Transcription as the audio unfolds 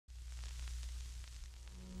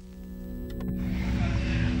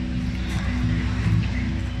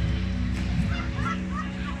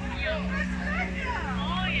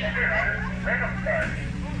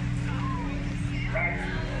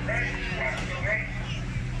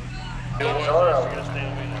Shoreham,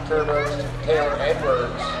 Turbo's Taylor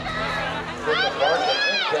Edwards, Richard Martin,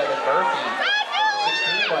 and Kevin Murphy.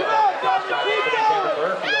 16 by the top spot, that's going to be Kevin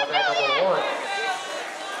Murphy on that number 1.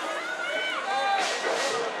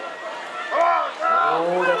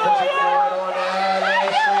 Oh, they're pushing forward on that.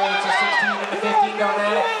 It's a 16 and a 15 on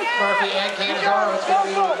that. Murphy and Canizaro, it's going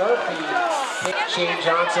to be Murphy. Shane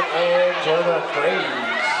Johnson and Jonah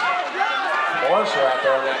Graves. Morrison out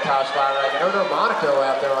there on that top spot right now. No, Monaco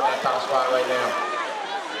out there on that top spot right now.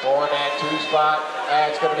 On that 2 spot,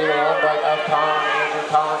 it's going to be the 1 bike of Colin, Andrew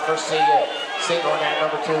Collin for Sega, sitting on that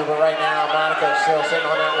number 2, but right now Monaco still sitting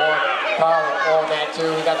on that 1. Colin on that 2,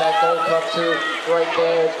 we got that Gold Cup 2 right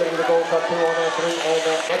there. It's going to be the Gold Cup 2 on that 3, and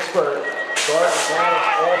that Expert. Gordon, Mattis,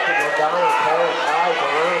 Austin, McDonald, Paul, Kai,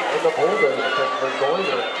 Baron, and the Bulldozer, Christopher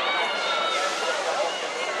Goyner.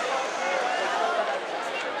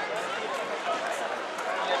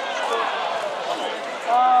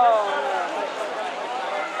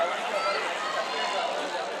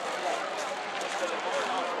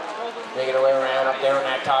 Making our way around up there on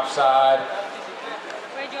that top side.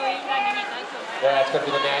 That's going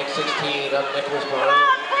to be the NAG 16 of Nicholas Barone.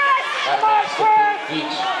 Out of Madison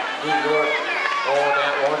Beach, New York. On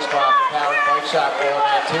that 1 spot for Power Bike Shop. On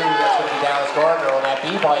that 2, that's going to be Dallas Gardner on that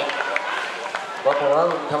B-bike. But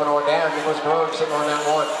Barone coming on down. Nicholas Barone sitting on that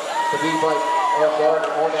 1. The B-bike of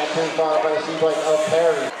Gardner on that 2, followed by the C-bike of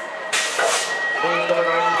Perry. Name number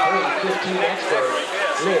 93, 15 Expert.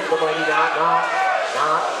 Liv, the mighty not.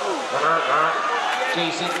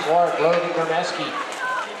 Jason Clark, Logan Gomeski,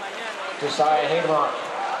 Josiah Haymark,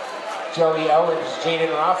 Joey Owens, Jaden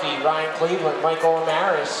Rafi, Ryan Cleveland, Michael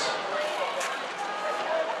Amaris.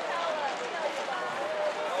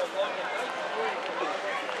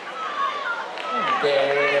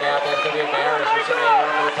 Bearing it out, that's going to be Amaris. We're sitting there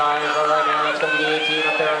on the tires, but right now that's going to be 18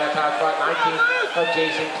 up there on that top spot, 19 of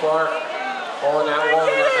Jason Clark. On that 1,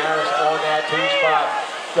 Amaris on that 2 spot.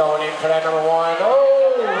 Going in for that number 1.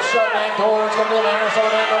 Oh, shutting that door. It's going to be Amaris on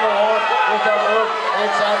that number 1. With the move.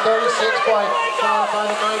 It's at 36 bike. Followed by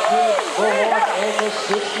the 19. The 1 and the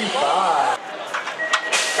 65.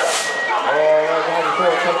 Oh, right now,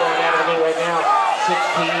 before coming down out of the gate right now.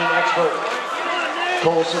 16 Expert.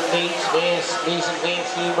 Colson Bates, Mason Van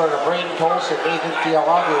Steenberger, Brayden Colson, Nathan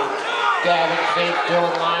Theologu, Gavin Fink,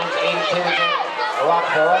 Dylan Lyons, Aiden Timmons, Rock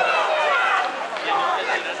Perot.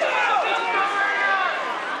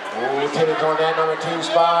 Timmons on that number 2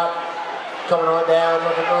 spot. Coming on down,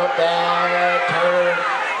 looking up, down, turn.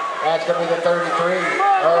 That's going to be the 33.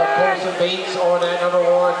 Colson Bates on that number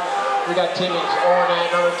 1. We got Timmons on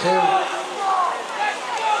that number 2.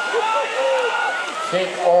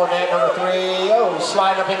 Fink on that number 3. Oh,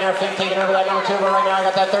 sliding up in there. Fink taking over that number 2. But right now I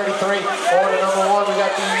got that 33 on the number 1. We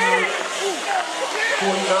got the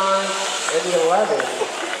 49 and the 11.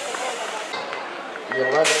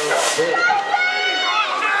 The 11 is Fink.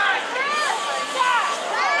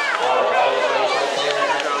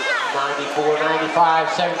 94, 95,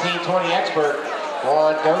 17, 20 Expert.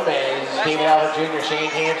 Juan Gomez, David Albert Jr., Shane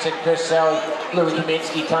Hansen, Chris Selly, Louis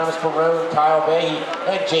Kaminsky, Thomas Perone, Kyle Behe,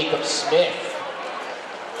 and Jacob Smith.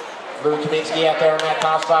 Louis Kaminsky out there on that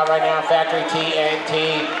top spot right now. Factory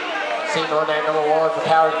TNT. Sitting on that number 1 for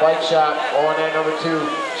Powered Bike Shop. On that number 2,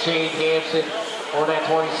 Shane Hampson. On that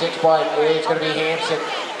 26 bike, it's going to be Hampson.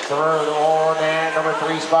 Perone on that number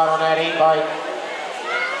 3 spot on that 8 bike.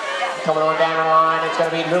 Coming on down the line, it's going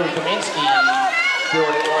to be Louis Kaminsky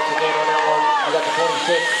doing it once again on that 1. We got the 26,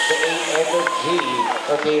 the 8, and the G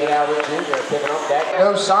of David Albert Jr. picking up that.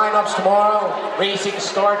 No sign-ups tomorrow. Racing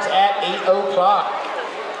starts at 8 o'clock.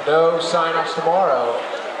 No sign-ups tomorrow.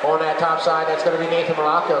 On that top side, that's going to be Nathan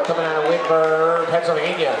Morocco coming out of Wittenberg,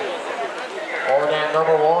 Pennsylvania. On that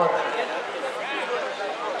number 1.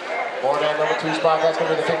 On that number 2 spot, that's going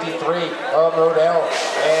to be the 53 of Rodell.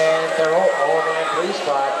 And Thurl on that 3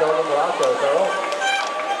 spot, going to Morocco, Thurl.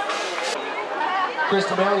 Chris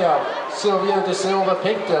D'Amelio, Silvio De Silva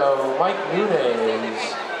Pinto, Mike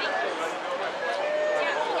Nunez.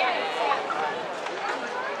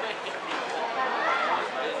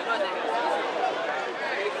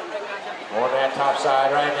 On that top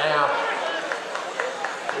side right now.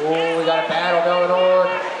 Ooh, we got a battle going on.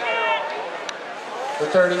 The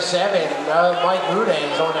 37, Mike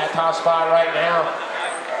Nunez on that top spot right now.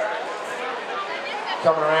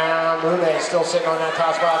 Coming around, Nunez still sitting on that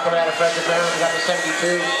top spot. Coming out of Frederick Brown, we got the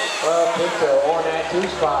 72 Pinto on that 2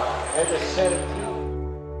 spot. And the 17.